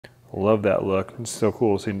Love that look. It's so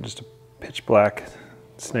cool seeing just a pitch black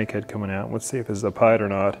snake head coming out. Let's see if it's a pied or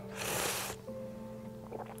not.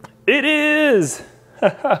 It is!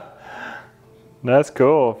 That's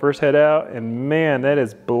cool. First head out, and man, that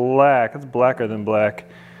is black. That's blacker than black.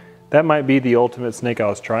 That might be the ultimate snake I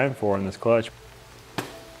was trying for in this clutch.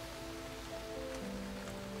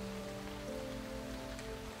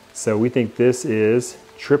 So we think this is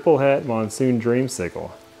triple het Monsoon Dreamsicle.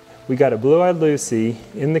 We got a blue-eyed Lucy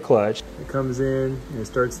in the clutch. It comes in and it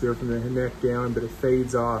starts there from the neck down, but it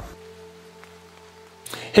fades off.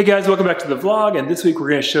 Hey guys, welcome back to the vlog, and this week we're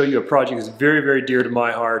going to show you a project that's very, very dear to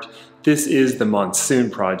my heart. This is the Monsoon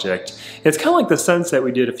project. It's kind of like the Sunset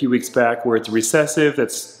we did a few weeks back, where it's a recessive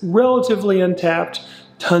that's relatively untapped,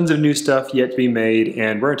 tons of new stuff yet to be made,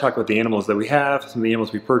 and we're going to talk about the animals that we have, some of the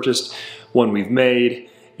animals we purchased, one we've made,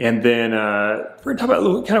 and then we're going to talk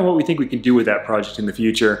about kind of what we think we can do with that project in the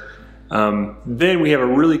future. Then we have a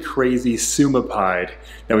really crazy Sumapide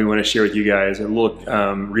that we want to share with you guys, a little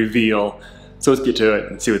reveal. So let's get to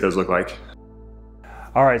it and see what those look like.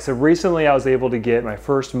 All right, so recently I was able to get my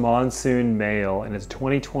first Monsoon male, and it's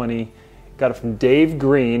 2020. Got it from Dave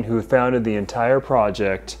Green, who founded the entire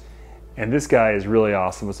project. And this guy is really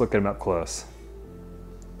awesome. Let's look at him up close.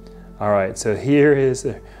 All right, so here is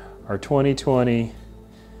our 2020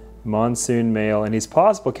 Monsoon male, and he's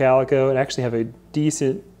possible calico, and actually have a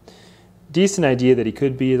decent idea that he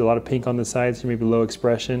could be. A lot of pink on the sides, maybe low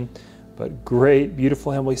expression, but great,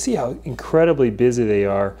 beautiful animal. You see how incredibly busy they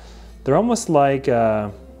are. They're almost like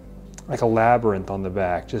a labyrinth on the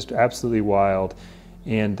back, just absolutely wild.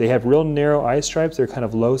 And they have real narrow eye stripes. They're kind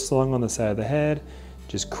of low slung on the side of the head.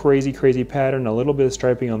 Just crazy, crazy pattern. A little bit of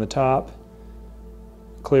striping on the top.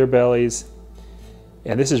 Clear bellies.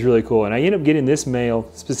 And this is really cool. And I ended up getting this male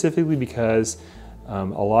specifically because a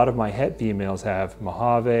lot of my het females have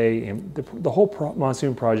Mojave, and the whole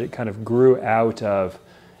Monsoon project kind of grew out of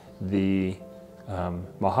the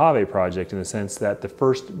Mojave project, in the sense that the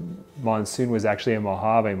first Monsoon was actually a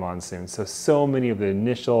Mojave Monsoon. So many of the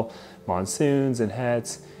initial Monsoons and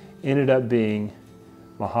hets ended up being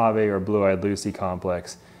Mojave or Blue-Eyed Lucy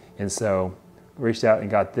complex. And so I reached out and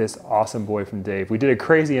got this awesome boy from Dave. We did a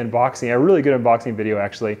crazy unboxing, a really good unboxing video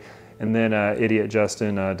actually, and then idiot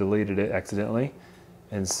Justin deleted it accidentally.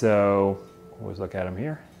 And so, always look at him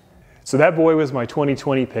here. So that boy was my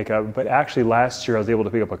 2020 pickup, but actually last year I was able to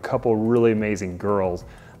pick up a couple really amazing girls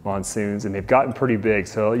Monsoons, and they've gotten pretty big.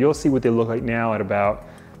 So you'll see what they look like now at about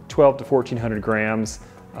 12 to 1400 grams.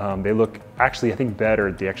 They look actually, I think,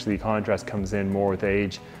 better. The contrast comes in more with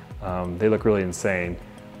age. They look really insane.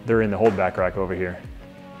 They're in the holdback rack over here.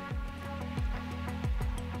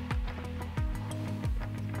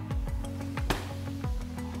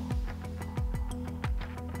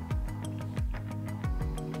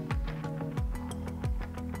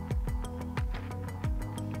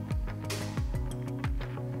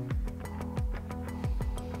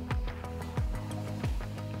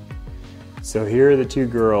 So here are the two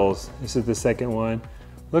girls. This is the second one.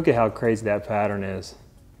 Look at how crazy that pattern is.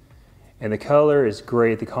 And the color is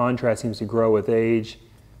great. The contrast seems to grow with age.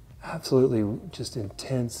 Absolutely just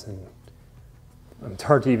intense, and it's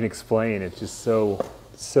hard to even explain. It's just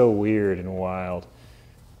so weird and wild.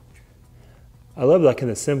 I love like in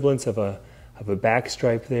the semblance of a back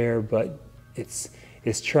stripe there, but it's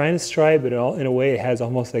trying to stripe, but in a way it has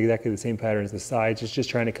almost exactly the same pattern as the sides. It's just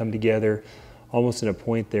trying to come together almost in a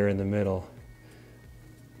point there in the middle.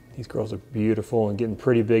 These girls are beautiful and getting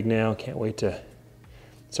pretty big now. Can't wait to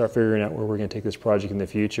start figuring out where we're going to take this project in the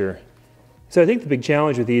future. So I think the big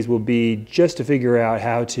challenge with these will be just to figure out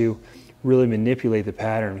how to really manipulate the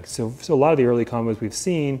pattern. So a lot of the early combos we've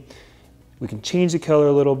seen, we can change the color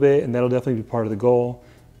a little bit, and that'll definitely be part of the goal,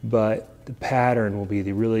 but the pattern will be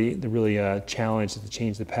the really challenge, to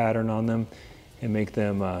change the pattern on them and make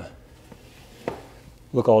them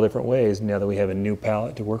look all different ways now that we have a new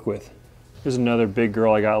palette to work with. Here's another big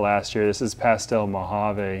girl I got last year. This is Pastel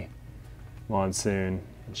Mojave Monsoon.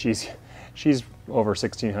 She's over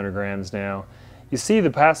 1600 grams now. You see the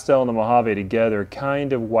pastel and the Mojave together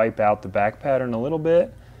kind of wipe out the back pattern a little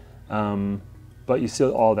bit, but you see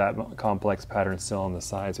all that complex pattern still on the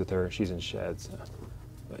sides with her. She's in sheds.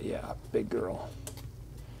 But yeah, big girl.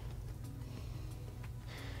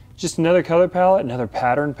 Just another color palette, another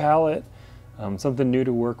pattern palette. Something new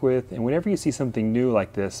to work with. And whenever you see something new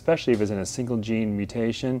like this, especially if it's in a single gene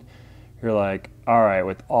mutation, you're like, all right,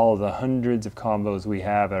 with all the hundreds of combos we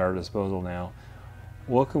have at our disposal now,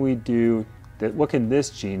 what can we do, what can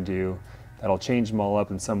this gene do that'll change them all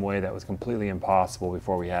up in some way that was completely impossible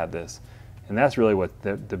before we had this? And that's really what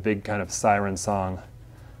the big kind of siren song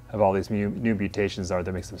of all these new mutations are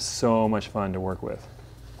that makes them so much fun to work with.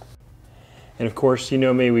 And of course, you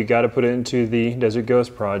know me, we got to put it into the Desert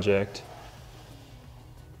Ghost project.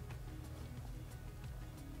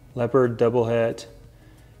 Leopard, double het,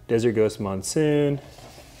 Desert Ghost Monsoon.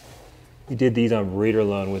 We did these on breeder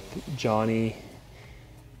loan with Johnny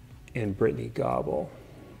and Brittany Gobble.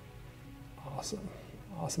 Awesome,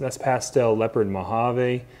 awesome. That's pastel Leopard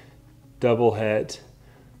Mojave, double het,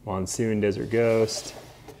 Monsoon Desert Ghost.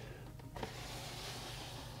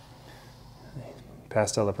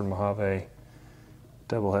 Pastel Leopard Mojave,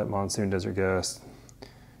 double het Monsoon Desert Ghost.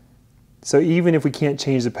 So even if we can't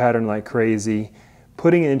change the pattern like crazy,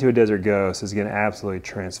 putting it into a Desert Ghost is going to absolutely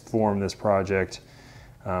transform this project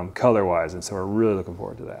color-wise, and so we're really looking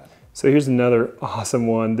forward to that. So here's another awesome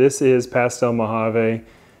one. This is Pastel Mojave,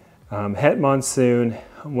 Het Monsoon,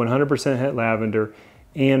 100% Het Lavender,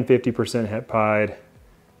 and 50% Het Pied.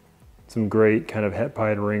 Some great kind of Het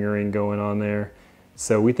Pied ringering going on there.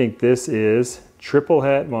 So we think this is Triple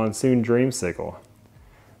Het Monsoon Dreamsicle.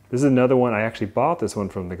 This is another one. I actually bought this one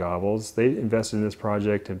from the Gobbles. They invested in this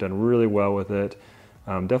project, have done really well with it.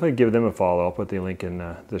 Definitely give them a follow. I'll put the link in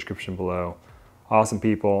the description below. Awesome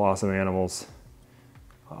people, awesome animals,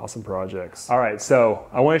 awesome projects. All right, so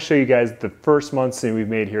I want to show you guys the first Monsoon we've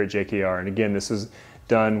made here at JKR. And again, this is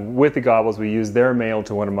done with the Gobbles. We used their male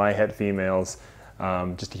to one of my het females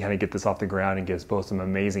just to kind of get this off the ground and get us both some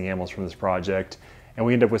amazing animals from this project. And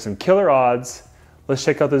we end up with some killer odds. Let's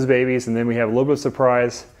check out those babies, and then we have a little bit of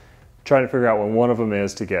surprise trying to figure out what one of them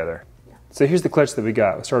is together. So here's the clutch that we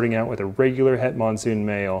got. We're starting out with a regular Het Monsoon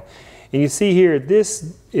male. And you see here,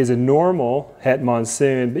 this is a normal Het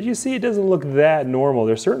Monsoon, but you see it doesn't look that normal.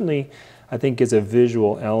 There certainly, I think, is a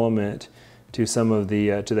visual element to some of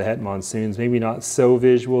the to the Het Monsoons. Maybe not so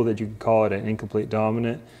visual that you could call it an incomplete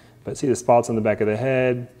dominant, but see the spots on the back of the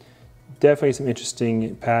head. Definitely some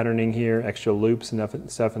interesting patterning here, extra loops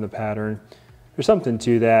and stuff in the pattern. There's something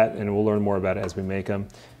to that, and we'll learn more about it as we make them.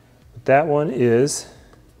 But that one is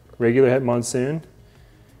regular Het Monsoon.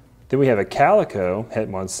 Then we have a calico Het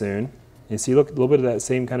Monsoon. You see, look, a little bit of that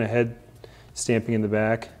same kind of head stamping in the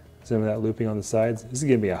back, some of that looping on the sides. This is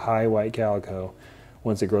going to be a high white calico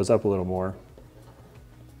once it grows up a little more.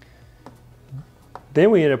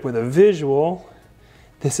 Then we end up with a visual.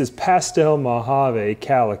 This is Pastel Mojave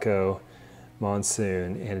Calico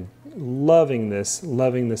Monsoon, and loving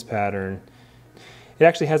this pattern. It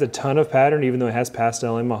actually has a ton of pattern, even though it has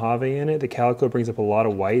pastel and Mojave in it. The calico brings up a lot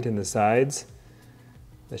of white in the sides.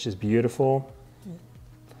 That's just beautiful.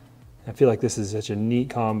 I feel like this is such a neat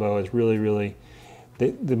combo. It's really,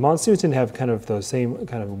 the Monsoons didn't have kind of those same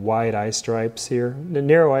kind of wide eye stripes here. The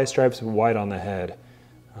narrow eye stripes with white on the head.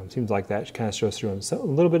 Seems like that kind of shows through them. So a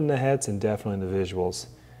little bit in the heads and definitely in the visuals.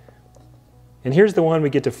 And here's the one we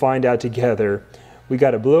get to find out together. We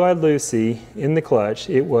got a Blue-Eyed Lucy in the clutch.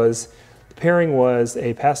 The pairing was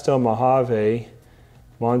a Pastel Mojave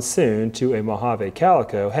Monsoon to a Mojave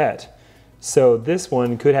Calico Het. So this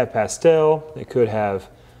one could have pastel, it could have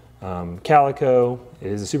calico, it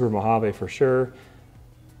is a super Mojave for sure,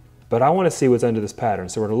 but I want to see what's under this pattern.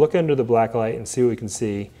 So we're going to look under the black light and see what we can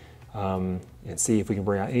see, and see if we can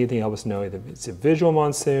bring out anything to help us know if it's a visual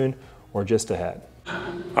Monsoon or just a het.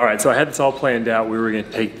 All right, so I had this all planned out. We were going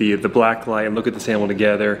to take the black light and look at this animal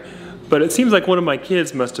together, but it seems like one of my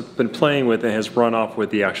kids must have been playing with it and has run off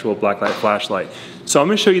with the actual black light flashlight. So I'm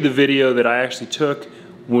going to show you the video that I actually took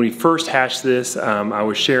when we first hatched this. I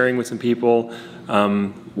was sharing with some people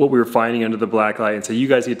what we were finding under the black light, and so you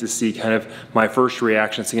guys get to see kind of my first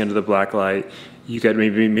reaction seeing under the black light. You got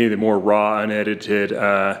maybe the more raw, unedited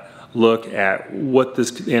look at what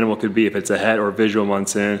this animal could be, if it's a het or a visual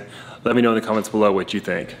Monsoon. Let me know in the comments below what you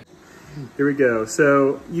think. Here we go.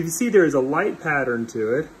 So you see there is a light pattern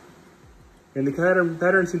to it, and the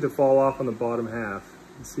pattern seems to fall off on the bottom half.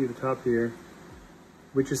 You see the top here.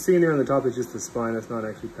 What you're seeing there on the top is just the spine. That's not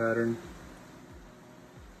actually patterned.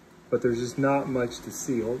 But there's just not much to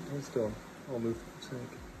see. Hold still. I'll move for a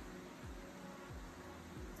sec.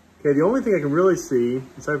 Okay, the only thing I can really see,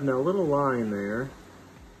 aside from that little line there,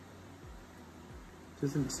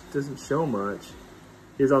 doesn't show much,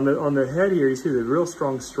 is on the head here. You see the real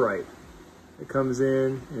strong stripe. It comes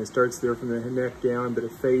in and it starts there from the neck down, but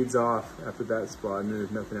it fades off after that spot, and then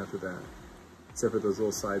there's nothing after that, except for those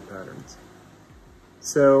little side patterns.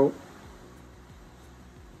 So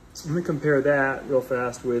let me compare that real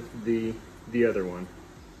fast with the other one.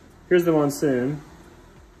 Here's the Monsoon.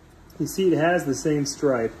 You see it has the same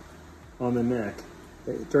stripe on the neck.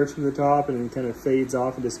 It starts from the top and then kind of fades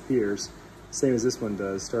off and disappears. Same as this one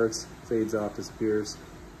does. Starts, fades off, disappears.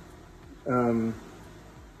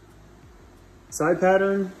 Side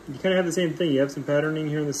pattern, you kind of have the same thing. You have some patterning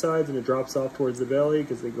here on the sides and it drops off towards the belly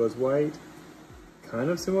because it goes white. kind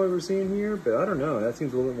of similar to what we're seeing here, but I don't know. That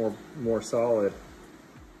seems a little bit more solid.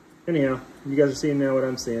 Anyhow, you guys are seeing now what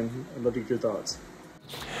I'm seeing. I'd love to get your thoughts.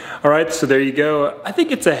 All right, so there you go. I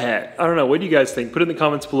think it's a het. I don't know, what do you guys think? Put it in the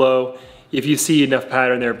comments below if you see enough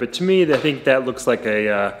pattern there, but to me, I think that looks like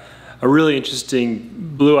a really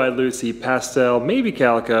interesting blue-eyed Lucy pastel, maybe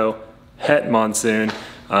calico, het Monsoon.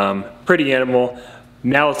 Pretty animal.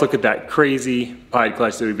 Now let's look at that crazy pied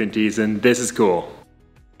clutch that we've been teasing. This is cool.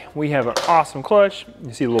 We have an awesome clutch.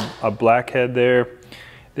 You see a black head there.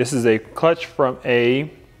 This is a clutch from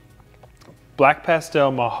a black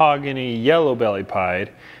pastel mahogany yellow belly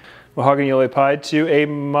pied. Mahogany yellow pied to a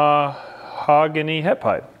mahogany het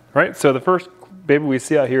pied, right? So the first baby we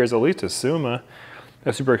see out here is at least a Suma.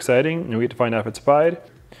 That's super exciting, and we get to find out if it's pied.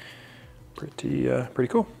 Pretty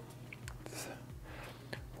cool.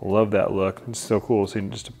 Love that look. It's so cool seeing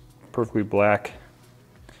just a perfectly black,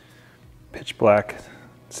 pitch black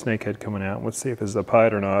snakehead coming out. Let's see if this is a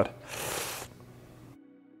pied or not.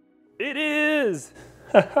 It is!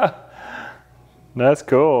 That's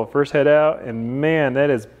cool. First head out, and man, that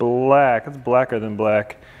is black. That's blacker than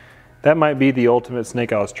black. That might be the ultimate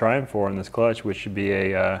snake I was trying for in this clutch, which should be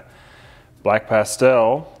a black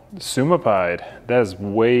pastel Suma pied. That is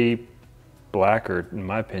way blacker, in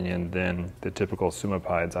my opinion, than the typical Suma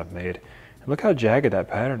pieds I've made. And look how jagged that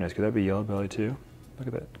pattern is. Could that be yellow belly too? Look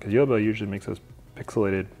at that, because yellow belly usually makes those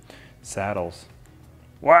pixelated saddles.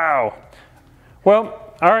 Wow.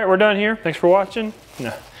 Well, all right, we're done here. Thanks for watching.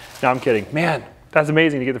 No, I'm kidding. Man, that's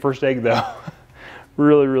amazing to get the first egg though.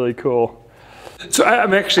 Really, really cool. So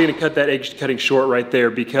I'm actually gonna cut that egg cutting short right there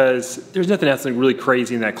because there's nothing else really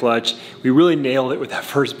crazy in that clutch. We really nailed it with that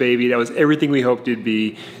first baby. That was everything we hoped it'd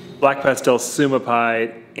be. Black pastel Suma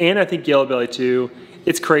pied, and I think yellow belly too.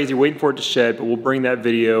 It's crazy, waiting for it to shed, but we'll bring that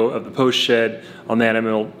video of the post shed on the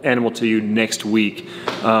animal to you next week.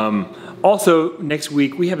 Also, next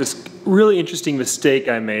week we have this really interesting mistake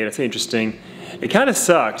I made. I say interesting. It kind of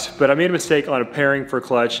sucked, but I made a mistake on a pairing for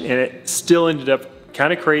clutch, and it still ended up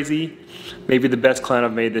kind of crazy. Maybe the best client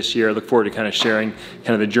I've made this year. I look forward to kind of sharing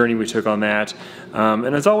kind of the journey we took on that.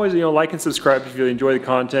 And as always, like and subscribe if you really enjoy the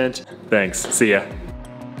content. Thanks. See ya.